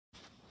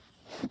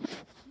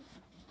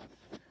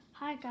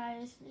Hi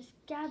guys, it's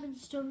Gavin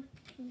Stone,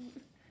 and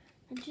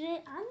today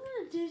I'm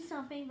going to do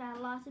something that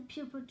lots of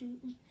people do,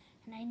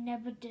 and I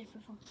never did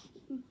before.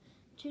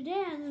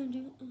 Today I'm going to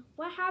do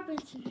what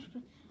happens if you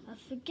put a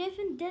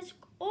Fogiving disc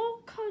or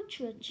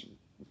cartridge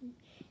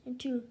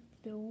into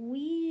the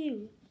Wii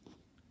U.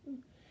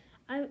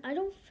 I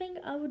don't think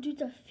I would do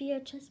the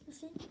fear test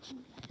machine.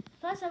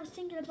 Plus I was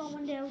thinking about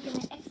one day I would get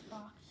an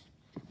Xbox.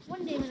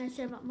 One day when I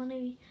save up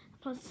money,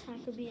 plus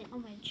I could be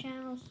on my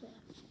channel.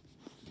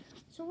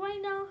 So right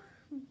now,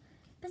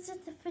 this is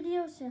the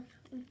video. So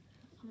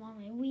I'm on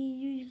my Wii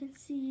U. You can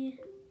see.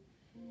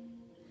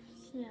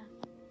 So yeah.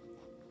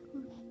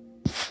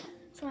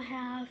 So I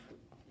have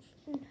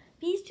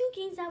these two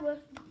games that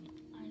work.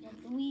 I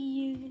got the Wii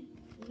U,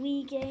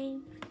 Wii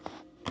game,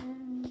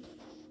 and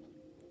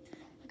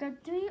I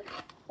got 3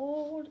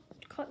 old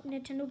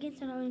Nintendo games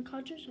that are in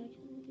cartridge. Like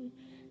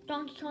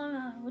Donkey Kong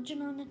on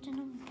original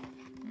Nintendo,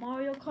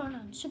 Mario Kart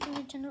on Super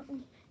Nintendo,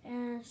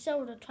 and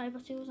Zelda Tribal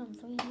Series on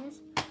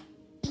 3DS.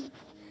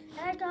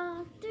 And I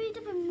got 3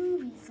 different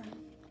movies, like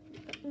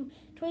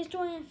Toy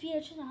Story and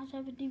VHS. I also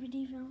have a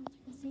DVD film,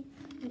 as you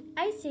can see.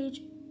 Ice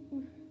Age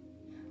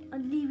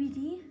on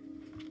DVD,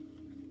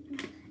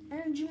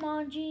 and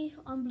Jumanji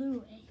on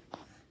Blu-ray.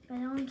 But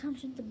it only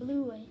comes with the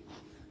Blu-ray.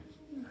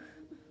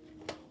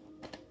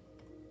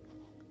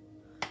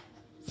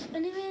 So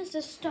anyways,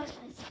 let's start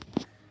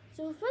this.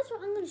 So first of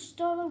all, I'm going to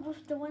start off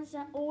with the ones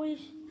that always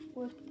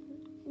work.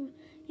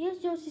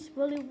 Here's Yoshi's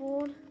Woolly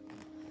World.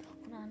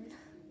 And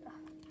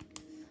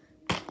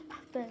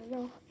there we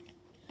go.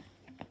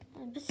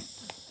 And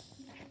this,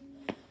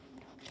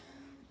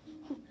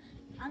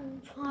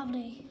 I'm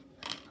probably,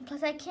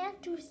 plus I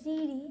can't do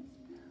CD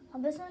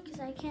on this one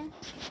because I can't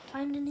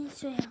find any,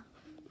 so yeah.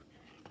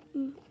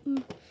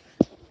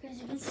 As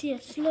you can see,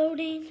 it's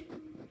loading,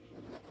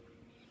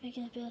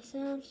 making a bit of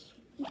sounds.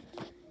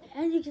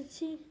 And you can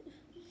see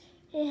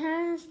it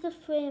has the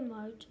frame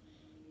rate.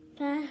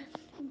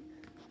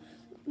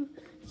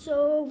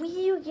 So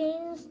Wii U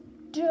games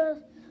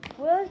just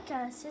work,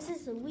 guys. This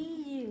is the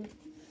Wii U.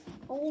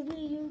 All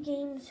Wii U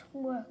games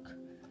work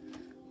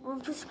on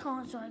this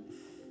console.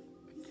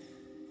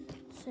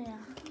 So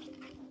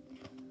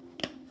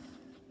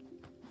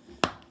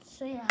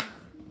yeah.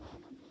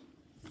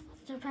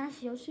 So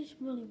past Yoshi's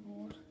Woolly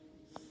World.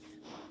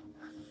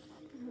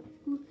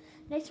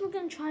 Next we're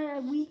gonna try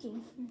a Wii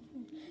game.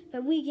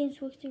 That Wii games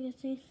work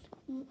together.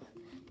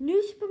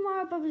 New Super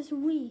Mario Bros.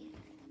 Wii.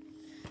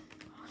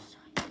 Oh,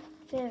 sorry.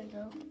 There we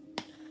go.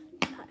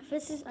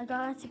 I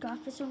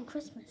got this on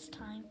Christmas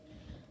time.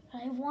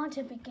 I want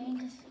a big game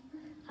because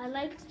I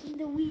like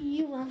the Wii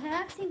U. I've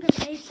actually been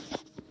made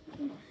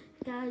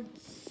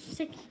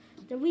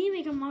the Wii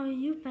Maker Mario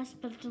U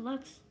Best but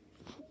Deluxe.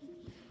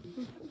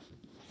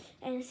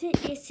 And it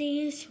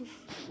says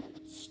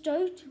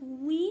Start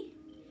Wii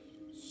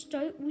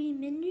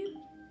menu.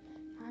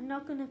 I'm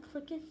not gonna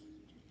click it.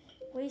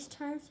 Waste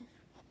time.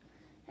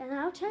 And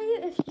I'll tell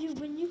you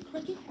when you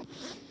click it,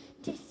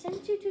 it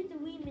sends you to the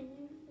Wii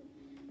menu.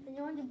 And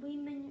you're on the Wii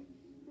menu.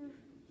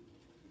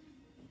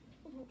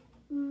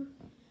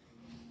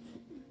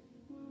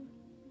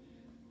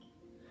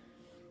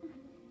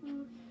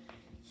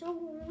 So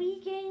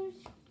Wii games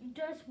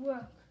does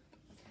work.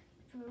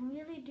 They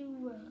really do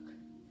work.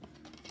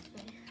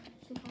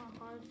 Super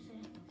hard to say.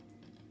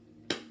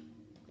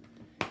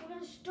 We're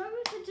gonna start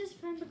with just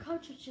find the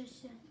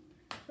cartridges.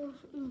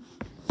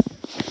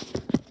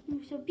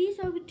 So these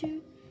are the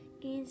 2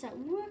 games that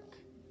work.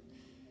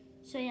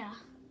 So yeah.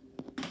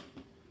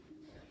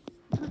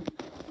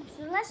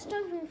 So let's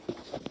start with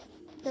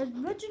the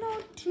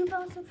original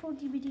 2004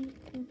 DVD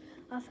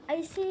of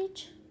Ice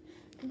Age.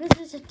 This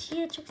is a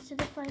THX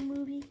certified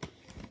movie,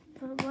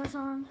 but it was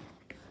on.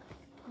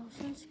 Oh,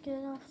 so let's get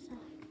it off. So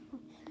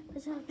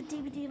this is how the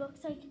DVD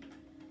looks like.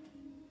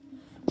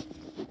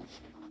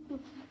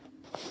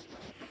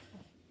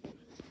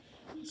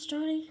 It's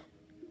starting.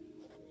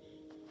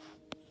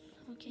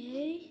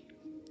 Okay.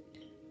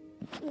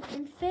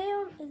 And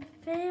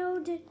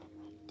failed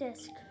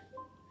disc.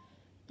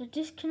 The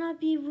disc cannot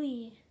be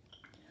Wii.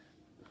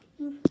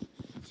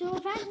 So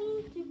that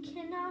means you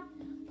cannot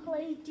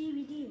play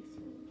DVDs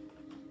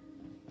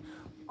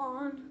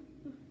on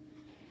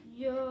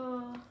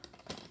your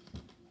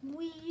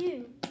Wii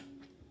U.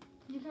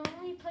 You can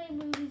only play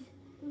movies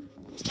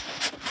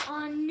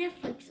on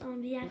Netflix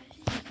on the app.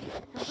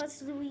 And plus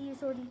the Wii U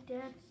is already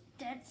dead,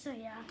 so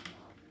yeah.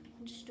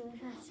 I'm just doing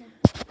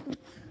that.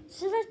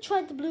 So let's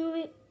try the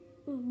Blu-ray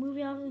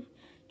movie of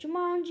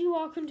Jumanji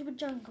Walk into the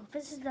Jungle.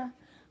 This is the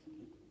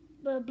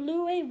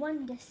Blu-ray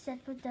 1 disc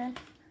set with the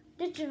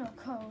digital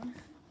code.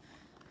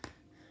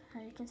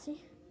 As you can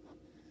see.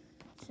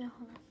 So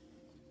hold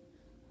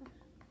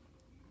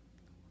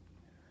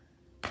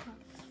on.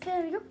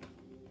 There we go.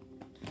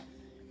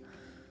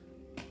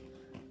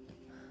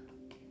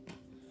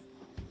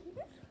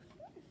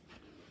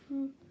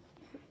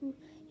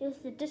 Here's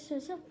the disc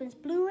itself. It's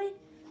Blu-ray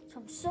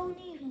from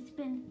Sony. It's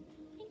been,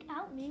 I think,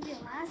 out maybe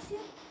last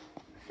year.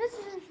 This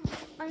is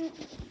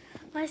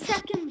my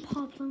second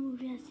popular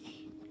movie.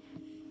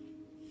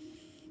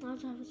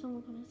 also have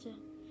someone gonna say.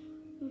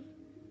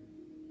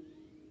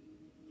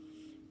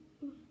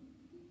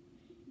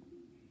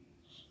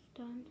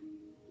 Done.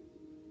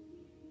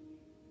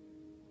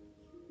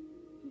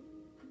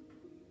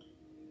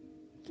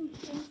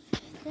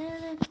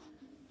 Instead of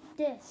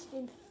this,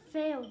 and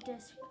failed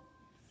this.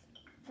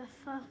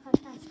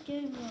 That's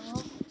game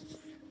roll.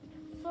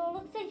 So it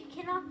looks like you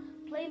cannot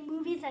play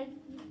movies like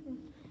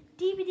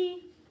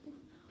DVD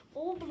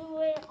or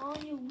Blu-ray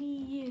on your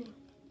Wii U.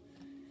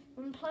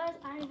 And plus,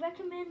 I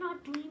recommend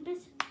not doing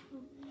this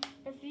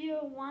if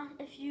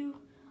you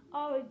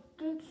are a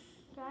good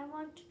guy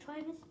want to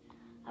try this.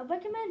 I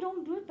recommend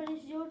don't do it, but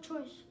it's your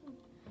choice.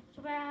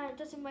 So that it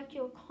doesn't wreck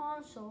your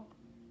console.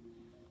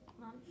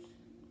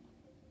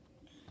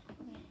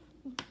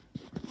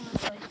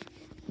 Sorry.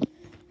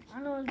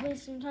 I know I was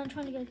wasting time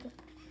trying to get the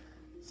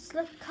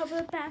slip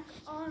cover back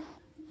on.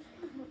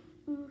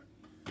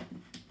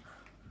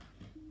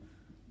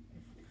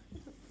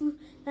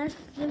 That's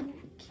the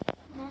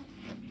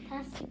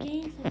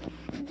game.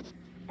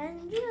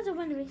 And you guys are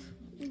wondering,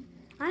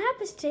 I have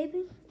this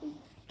taping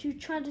to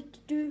try to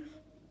do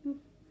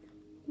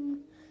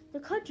the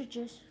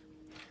cartridges,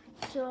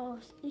 so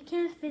you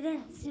can't fit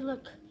in. See,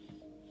 look.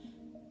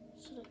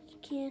 So look, you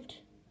can't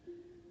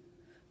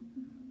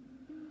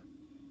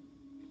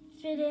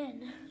fit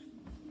in.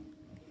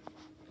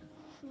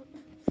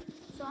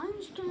 So I'm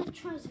just gonna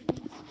try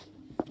something.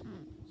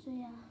 So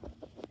yeah,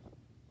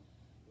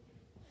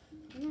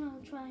 I'm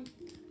gonna try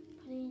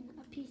putting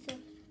a piece of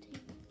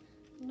tape,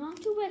 not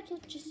to wreck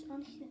it, just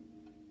on here.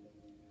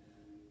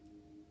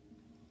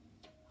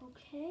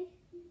 Okay.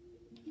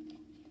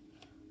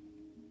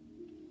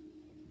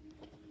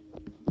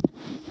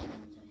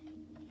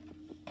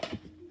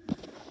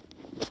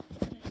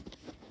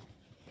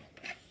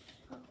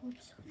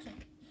 Oops, sorry.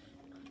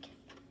 Okay.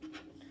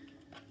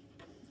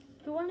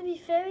 You want to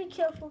be very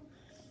careful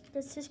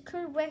because this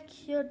could wreck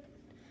your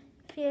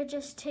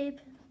VHS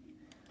tape.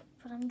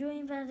 What I'm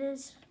doing that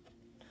is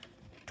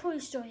Toy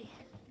Story.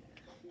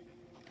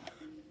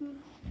 So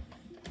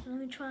let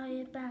me try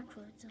it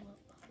backwards a little.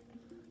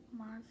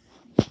 Come on.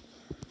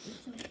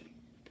 Sorry.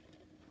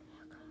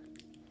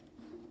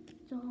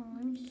 So hold on,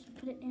 let me just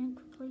put it in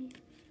quickly.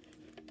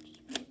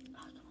 Just put it,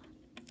 oh,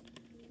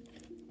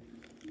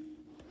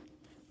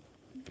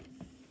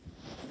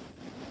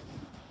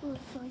 come on. Oh,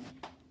 sorry.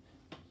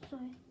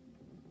 Sorry.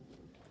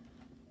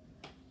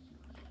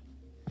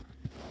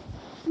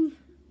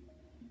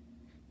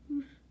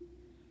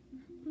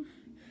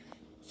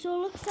 So it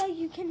looks like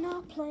you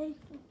cannot play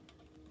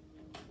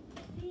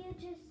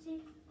VHS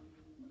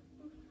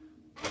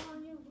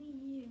on your Wii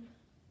U.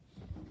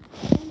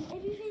 And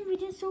everything we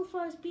did so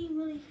far is being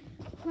really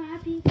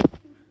crappy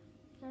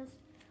because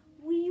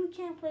Wii U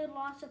can't play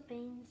lots of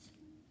things.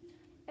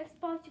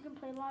 Xbox you can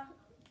play lots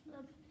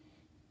of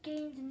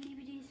games and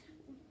DVDs.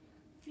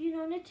 You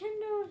know,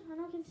 Nintendo, I'm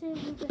not gonna say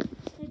it, but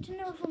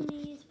Nintendo for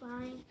me is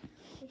fine.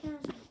 We kind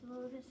of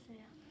slow this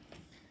there.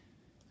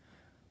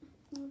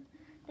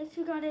 Next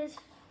we got is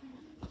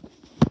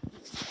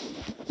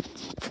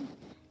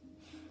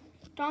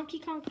Donkey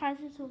Kong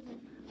Crisis Over,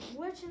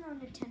 which is on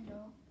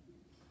Nintendo.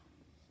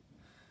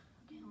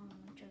 Okay, hold on,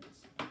 let me try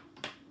this. Hold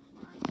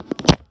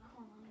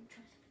on, let me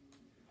try this.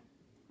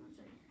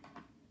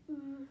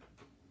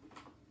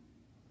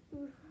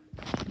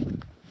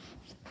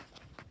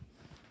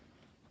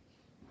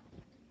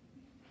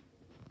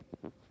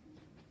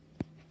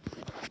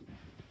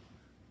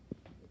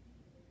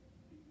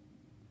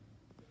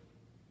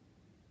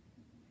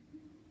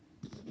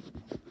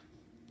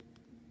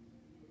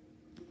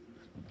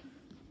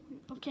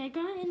 Okay, I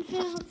got it in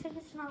there. Looks like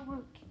it's not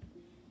working.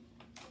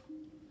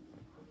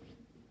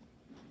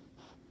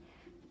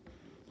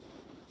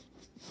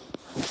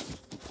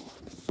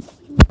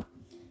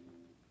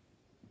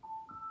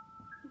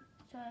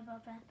 Sorry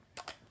about that.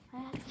 I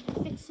had to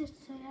fix it,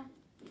 so yeah.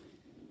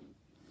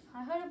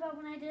 I heard about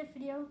when I did a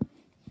video.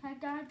 I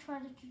gotta try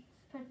to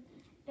put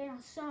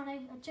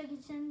Sonic, a Chucky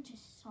Sin,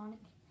 just Sonic,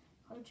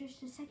 or just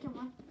the second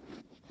one.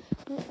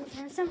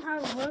 And somehow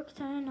it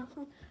worked. I don't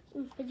know.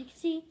 But you can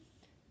see,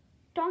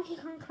 Donkey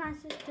Kong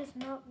Classic does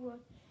not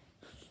work.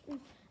 And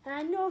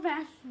I know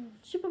that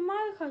Super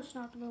Mario Kart's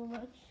not going to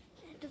work.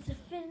 Does it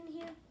fit in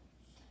here?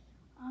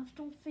 I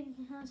don't think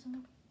it has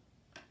enough.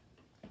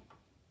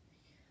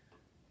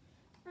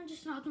 I'm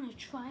just not going to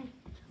try.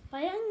 But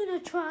I am going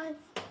to try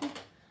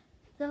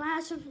the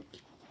last of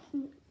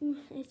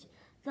it's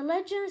The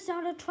Legend of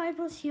Zelda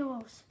Tribal's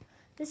Heroes.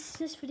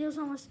 This video is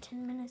almost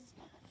 10 minutes.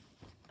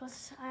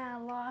 Plus I had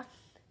a lot.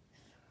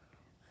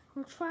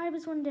 I'll try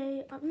this one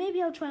day.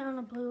 Maybe I'll try it on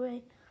a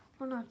Blu-ray.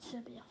 Or not, it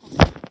should be a home.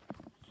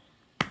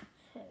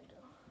 There we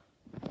go.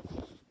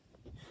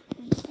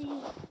 And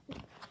see,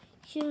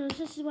 here,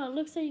 this is what it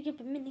looks like. You get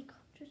the mini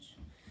cartridge.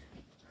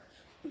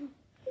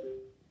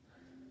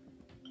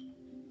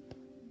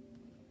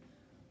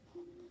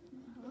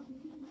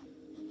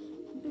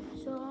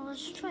 So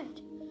let's try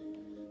it.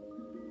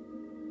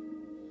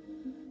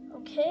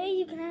 Okay,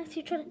 you can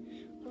actually try to.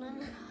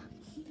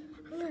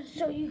 I'm going to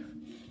show you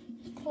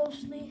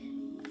closely.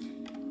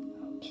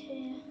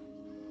 Okay.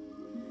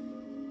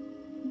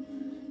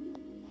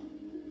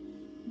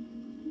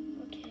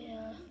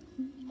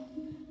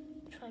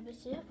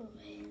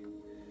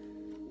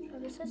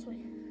 this way.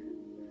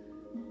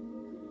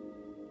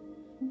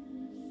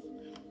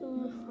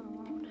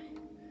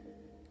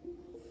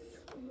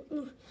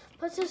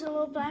 Plus there's a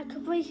little black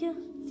cup right here.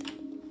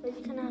 But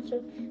you can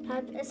also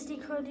have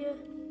SD card here.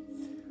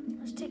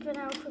 Let's take it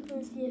out quickly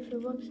and see if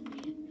it works.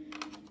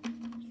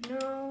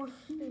 No,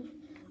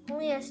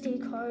 only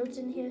SD cards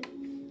in here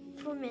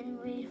for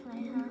memory I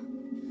have.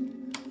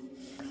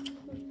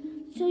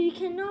 So you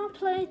cannot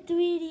play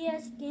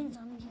 3DS games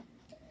on here.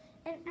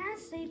 And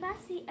actually,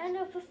 that's the end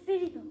of the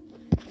video.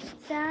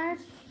 That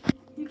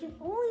you can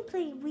only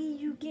play Wii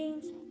U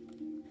games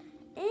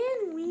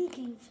and Wii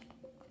games.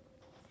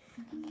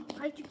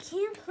 Like you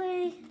can't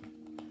play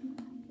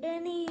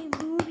any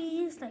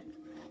movies like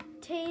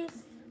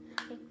tapes,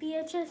 like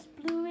VHS,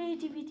 Blu-ray,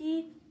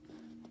 DVD.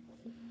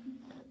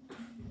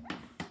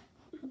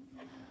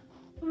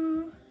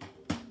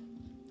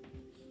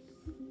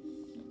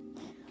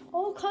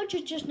 All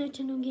cartridges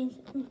Nintendo games,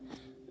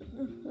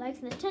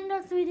 like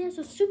Nintendo 3DS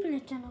or Super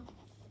Nintendo.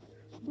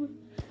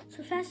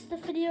 So that's the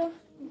video.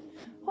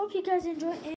 Hope you guys enjoyed it.